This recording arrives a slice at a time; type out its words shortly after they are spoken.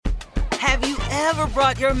Have you ever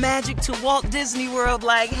brought your magic to Walt Disney World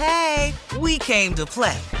like, hey, we came to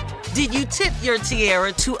play? Did you tip your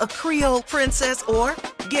tiara to a Creole princess or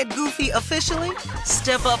get goofy officially?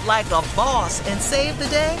 Step up like a boss and save the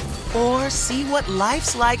day? Or see what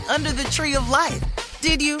life's like under the tree of life?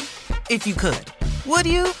 Did you? If you could. Would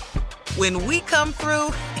you? When we come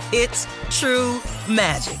through, it's true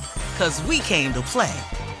magic. 'Cause we came to play.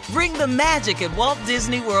 Bring the magic at Walt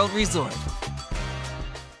Disney World Resort.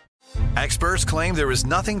 Experts claim there is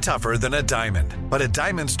nothing tougher than a diamond. But at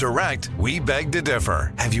Diamonds Direct, we beg to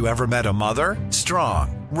differ. Have you ever met a mother?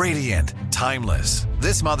 Strong, radiant, timeless.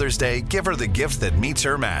 This Mother's Day, give her the gift that meets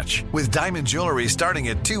her match. With diamond jewelry starting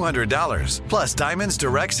at $200. Plus Diamonds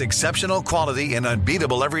Direct's exceptional quality and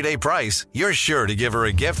unbeatable everyday price, you're sure to give her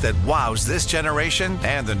a gift that wows this generation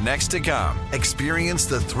and the next to come. Experience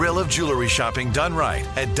the thrill of jewelry shopping done right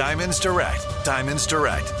at Diamonds Direct. Diamonds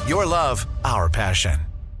Direct. Your love, our passion.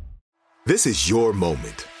 This is your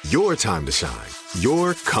moment, your time to shine,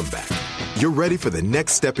 your comeback. You're ready for the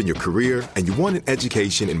next step in your career, and you want an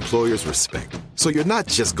education employers respect. So you're not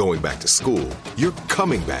just going back to school, you're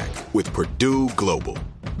coming back with Purdue Global.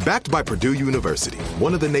 Backed by Purdue University,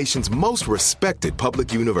 one of the nation's most respected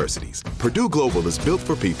public universities, Purdue Global is built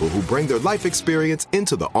for people who bring their life experience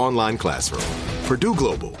into the online classroom. Purdue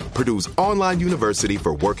Global, Purdue's online university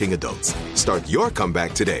for working adults. Start your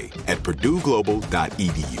comeback today at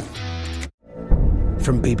purdueglobal.edu.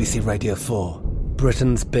 From BBC Radio 4,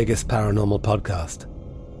 Britain's biggest paranormal podcast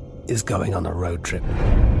is going on a road trip.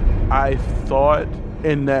 I thought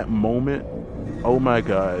in that moment, oh my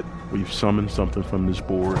God, we've summoned something from this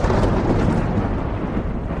board.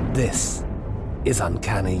 This is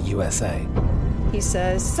Uncanny USA. He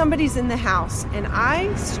says, somebody's in the house, and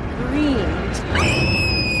I screamed.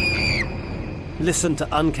 Listen to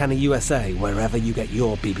Uncanny USA wherever you get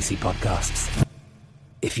your BBC podcasts,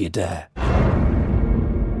 if you dare.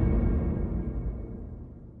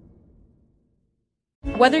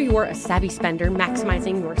 Whether you're a savvy spender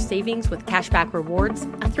maximizing your savings with cashback rewards,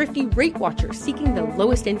 a thrifty rate watcher seeking the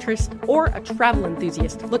lowest interest, or a travel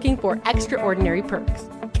enthusiast looking for extraordinary perks,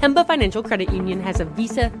 Kemba Financial Credit Union has a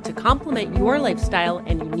visa to complement your lifestyle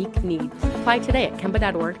and unique needs. Apply today at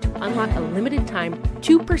Kemba.org to unlock a limited-time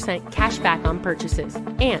 2% cash back on purchases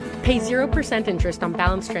and pay 0% interest on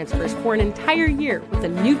balance transfers for an entire year with a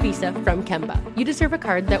new visa from Kemba. You deserve a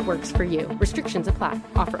card that works for you. Restrictions apply.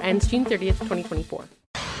 Offer ends June 30th, 2024.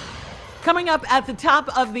 Coming up at the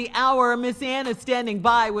top of the hour, Miss Ann is standing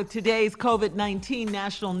by with today's COVID-19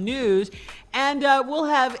 national news. And we'll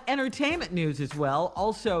have entertainment news as well.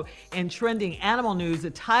 Also, in trending animal news,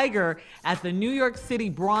 a tiger at the New York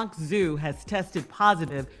City Bronx Zoo has tested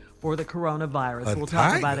positive for the coronavirus. We'll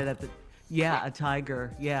talk about it at the... Yeah, a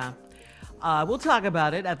tiger. Yeah. We'll talk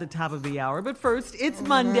about it at the top of the hour. But first, it's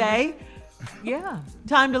Monday. Yeah.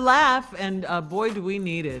 Time to laugh. And boy, do we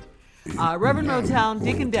need it. Reverend Motown,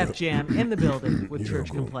 Deacon Def Jam in the building with church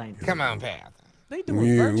complaints. Come on, Pat. They do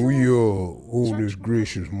it virtual. We on this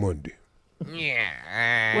gracious Monday.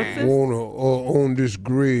 Yeah. What's this? On this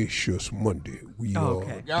gracious Monday, we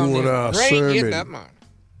are doing our sermon.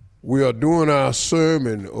 We are doing our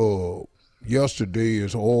sermon. Yesterday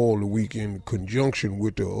is all the week in conjunction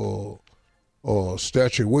with the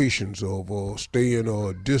statuations of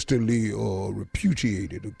staying distantly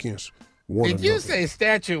repudiated against one another. Did you say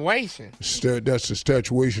statuation? That's the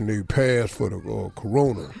statuation they passed for the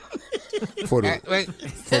corona. For the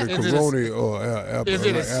corona. Is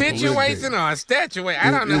it a situation or a statuation?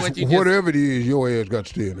 I don't know what you just... Whatever it is, your ass got to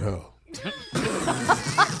stay in the house.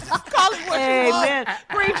 Call it what you want. Man.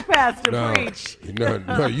 Preach, Pastor, preach.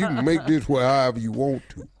 No, you can make this however you want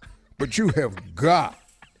to. But you have got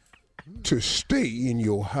to stay in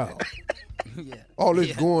your house. All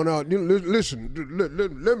this going on. Listen,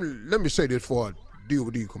 let me say this before I deal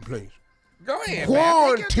with these complaints. Go ahead,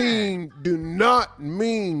 Quarantine do not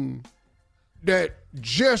mean that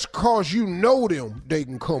just cause you know them, they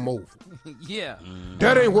can come over. Yeah.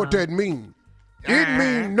 That ain't what that means. It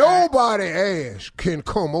means nobody ass can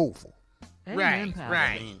come over. Right.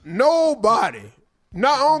 Nobody.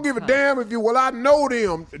 Now, I don't give a damn if you, I know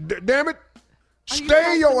them. Damn it.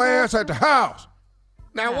 Stay your ass at the house.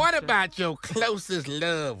 Now, what about your closest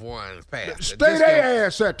loved ones, Pastor? Stay their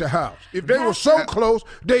ass at the house. If they were so close,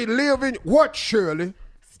 they live in what, Shirley?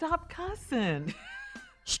 Stop cussing.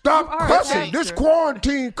 Stop cussing. This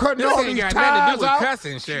quarantine cutting all these ties out. This ain't got nothing to do with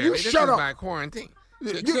cussing, Shirley. You shut up. About quarantine.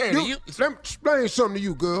 Let me explain something to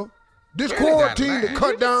you, girl. This quarantine to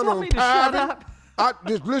cut down on tithing.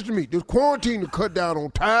 Just listen to me. This quarantine to cut down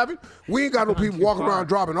on tithing. We ain't got no people walking around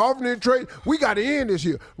dropping off in the trade. We got to end this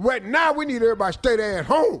here. Right now, we need everybody to stay there at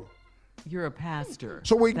home. You're a pastor.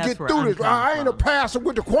 So we can get through this. I ain't a pastor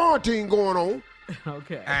with the quarantine going on.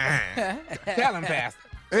 Okay. Tell him, Pastor.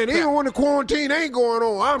 And even when the quarantine ain't going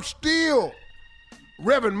on, I'm still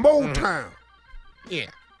revving Motown. Yeah.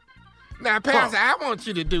 Now, Pastor, I want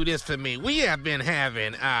you to do this for me. We've been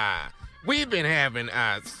having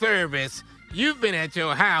service. You've been at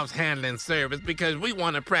your house handling service because we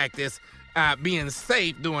want to practice being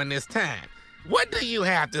safe during this time. What do you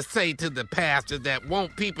have to say to the pastors that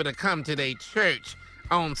want people to come to their church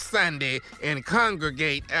on Sunday and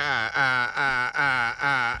congregate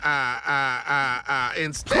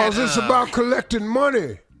instead? Because it's about collecting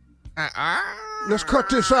money. Let's cut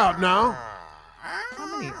this out now.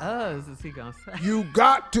 How many is he going to say? You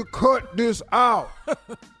got to cut this out.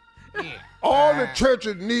 All the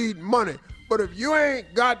churches need money. But if you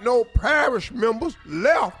ain't got no parish members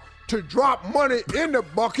left to drop money in the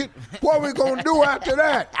bucket, what we gonna do after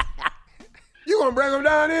that? You gonna bring them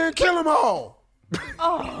down there and kill them all.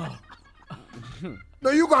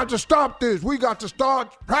 Now you got to stop this. We got to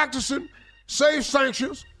start practicing safe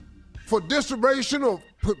sanctions for distribution of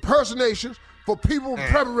impersonations for people in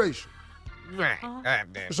preparation. Right.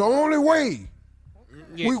 It's the only way.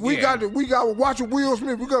 We got to watch Will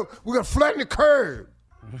Smith. We got to flatten the curve.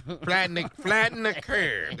 Flatten the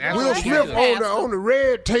curve. That's Will Smith on the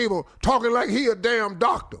red table talking like he a damn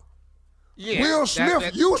doctor. Yeah, Will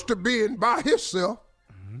Smith used to being by himself.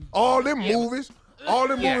 All them movies. All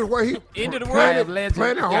the movies where he Into the planted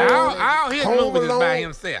all his movies is by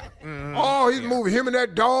himself. All his movies, him and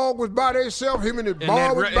that dog was by themselves. Him and his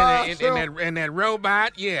bar was by himself. And that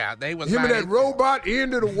robot, they was him by and that robot,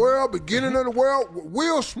 end of the world, beginning of the world.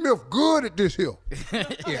 Will Smith good at this here.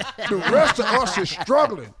 The rest of us is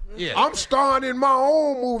struggling. I'm starring in my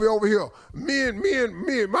own movie over here. Me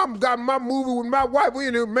and I got my movie with my wife. We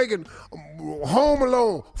in here making Home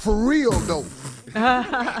Alone for real though.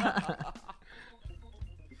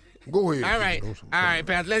 Go ahead. All right,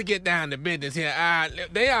 Pastor. Let's get down to business here.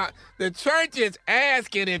 The church is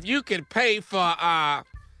asking if you could pay for a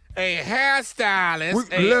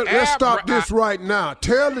hairstylist. Let's stop this right now.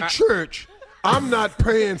 Tell the church I'm not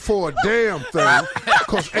paying for a damn thing,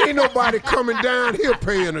 because ain't nobody coming down here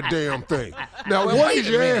paying a damn thing. Now, what is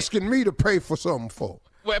you asking me to pay for something for?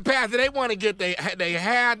 Well, Pastor, they want to get their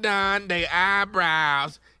hair done, their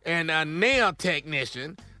eyebrows, and a nail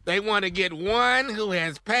technician. They want to get one who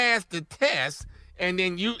has passed the test, and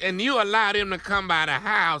then you allow them to come by the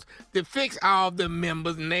house to fix all the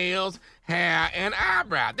members' nails, hair, and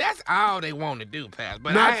eyebrow. That's all they want to do, Pastor.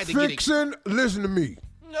 But not I had to fixing. Listen to me.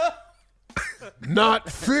 Not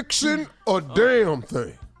fixing a damn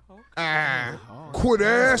thing. Quit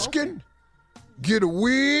asking. Get a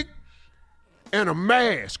wig and a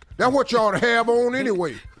mask. That's what y'all ought to have on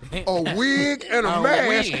anyway. A wig and a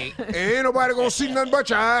mask. And ain't nobody gonna see nothing but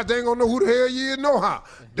your eyes. They ain't gonna know who the hell you is, no how.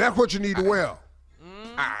 That's what you need to wear.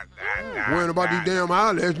 Worrying about these damn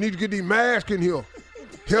eyelashes. You need to get these masks in here.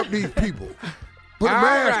 Help these people. Put a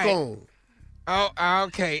mask on. Oh,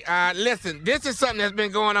 okay. Listen, this is something that's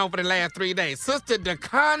been going on for the last 3 days. Sister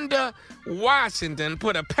DeConda Washington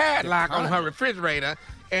put a padlock on her refrigerator,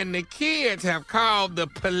 and the kids have called the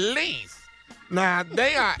police. Now,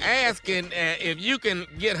 they are asking if you can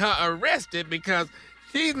get her arrested because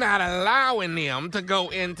she's not allowing them to go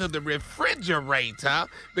into the refrigerator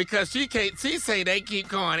because she say they keep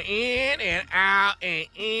going in and out and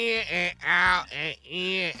in and out and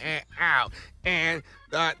in and out. And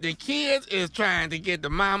the kids is trying to get the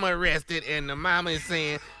mama arrested, and the mama is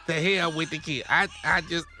saying, to hell with the kid. I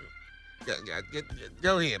just,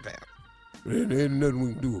 go ahead, pal. There ain't nothing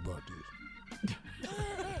we can do about this.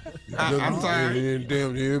 I'm sorry.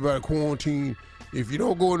 Damn, everybody quarantined. If you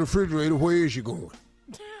don't go in the refrigerator, where is you going?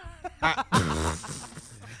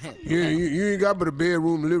 You ain't got but a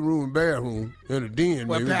bedroom, living room, and bathroom, and a den.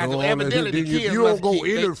 Well, maybe. Pastor, evidently the kids if you don't go keep,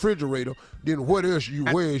 in the refrigerator, then where is you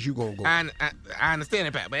going to go? I understand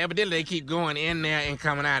it, Pat, but evidently they keep going in there and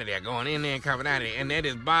coming out of there, going in there and coming out of there, and that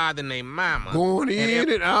is bothering their mama. Going in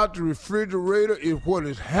and out the refrigerator is what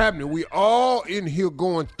is happening. We all in here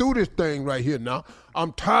going through this thing right here now.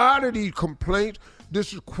 I'm tired of these complaints.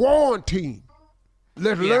 This is quarantine.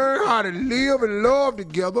 Let's learn how to live and love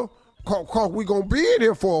together, because we're going to be in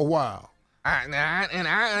here for a while. And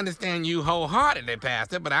I understand you wholeheartedly,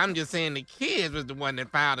 Pastor, but I'm just saying the kids was the one that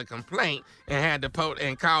filed a complaint and had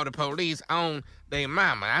and called the police on their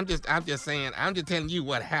mama. I'm just telling you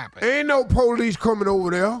what happened. Ain't no police coming over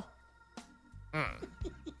there.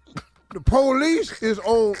 The police is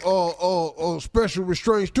on special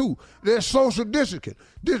restraints too. They're social distancing.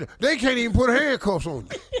 They can't even put handcuffs on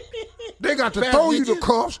you. They they got to throw you the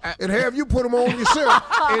cuffs and have you put them on yourself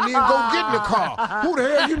and then go get in the car. Who the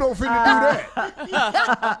hell you know finna do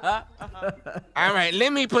that? All right,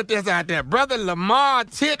 let me put this out there. Brother Lamar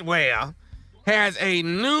Titwell has a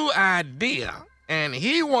new idea, and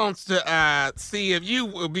he wants to see if you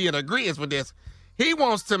will be in agreement with this. He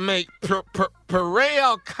wants to make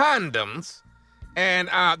Purell condoms, and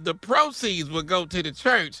the proceeds will go to the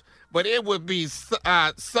church, but it would be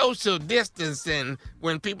social distancing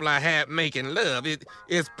when people are making love.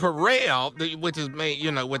 It's Purell, which is made,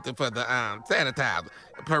 for the sanitizer.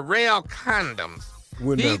 Purell condoms.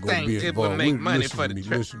 We're he not going to be thinks involved. It will make money for the church.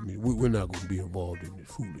 Listen to me. We're not going to be involved in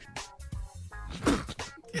this foolishness.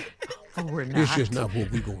 We're not. It's just not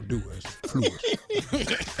what we're going to do as fluids.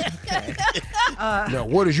 Now,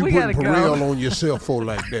 what is you putting Purell on yourself for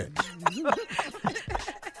like that?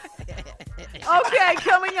 Okay,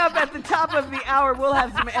 coming up at the top of the hour, we'll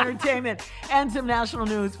have some entertainment and some national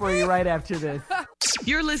news for you right after this.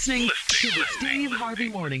 You're listening to the Steve Harvey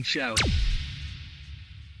Morning Show.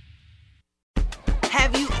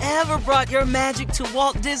 Have you ever brought your magic to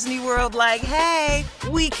Walt Disney World like, hey,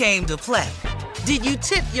 we came to play? Did you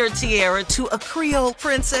tip your tiara to a Creole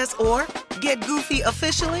princess or get goofy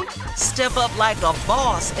officially? Step up like a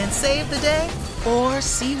boss and save the day? Or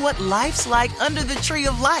see what life's like under the tree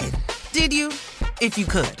of life? Did you? If you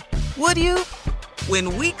could. Would you?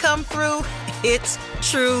 When we come through, it's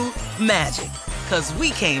true magic. 'Cause we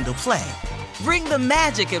came to play. Bring the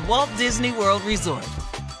magic at Walt Disney World Resort.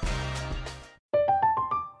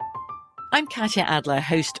 I'm Katya Adler,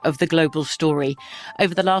 host of The Global Story.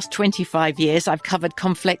 Over the last 25 years, I've covered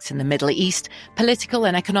conflicts in the Middle East, political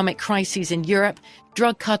and economic crises in Europe,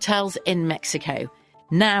 drug cartels in Mexico.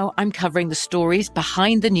 Now I'm covering the stories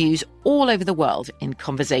behind the news all over the world in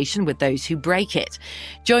conversation with those who break it.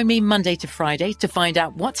 Join me Monday to Friday to find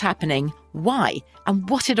out what's happening, why, and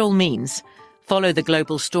what it all means. Follow The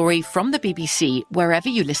Global Story from the BBC wherever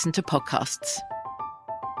you listen to podcasts.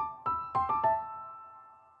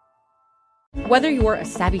 Whether you're a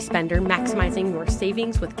savvy spender maximizing your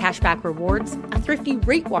savings with cashback rewards, a thrifty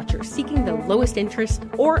rate watcher seeking the lowest interest,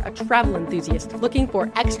 or a travel enthusiast looking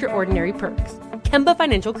for extraordinary perks, Kemba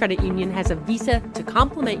Financial Credit Union has a visa to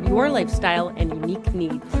complement your lifestyle and unique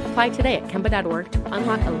needs. Apply today at Kemba.org to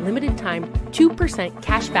unlock a limited time 2%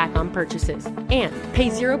 cash back on purchases and pay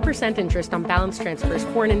 0% interest on balance transfers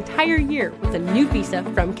for an entire year with a new visa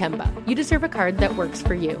from Kemba. You deserve a card that works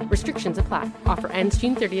for you. Restrictions apply. Offer ends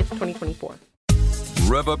June 30th, 2024.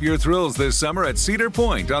 Rev up your thrills this summer at Cedar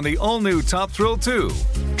Point on the all-new Top Thrill 2.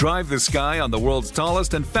 Drive the sky on the world's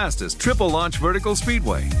tallest and fastest triple-launch vertical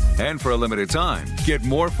speedway. And for a limited time, get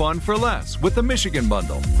more fun for less with the Michigan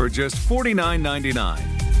Bundle for just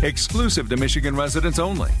 $49.99. Exclusive to Michigan residents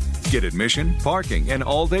only. Get admission, parking, and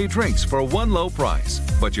all-day drinks for one low price.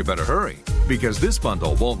 But you better hurry, because this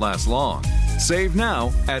bundle won't last long. Save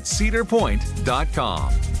now at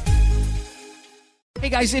cedarpoint.com. Hey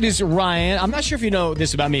guys, it is Ryan. I'm not sure if you know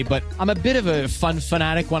this about me, but I'm a bit of a fun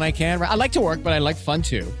fanatic when I can. I like to work, but I like fun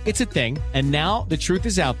too. It's a thing. And now the truth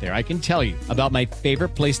is out there. I can tell you about my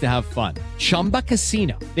favorite place to have fun. Chumba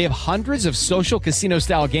Casino. They have hundreds of social casino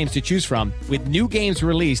style games to choose from with new games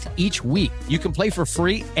released each week. You can play for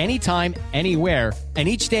free anytime, anywhere. And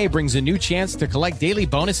each day brings a new chance to collect daily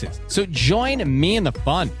bonuses. So join me in the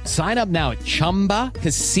fun. Sign up now at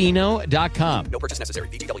ChumbaCasino.com. No purchase necessary.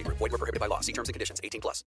 VGW Group. Void where prohibited by law. See terms and conditions. 18+.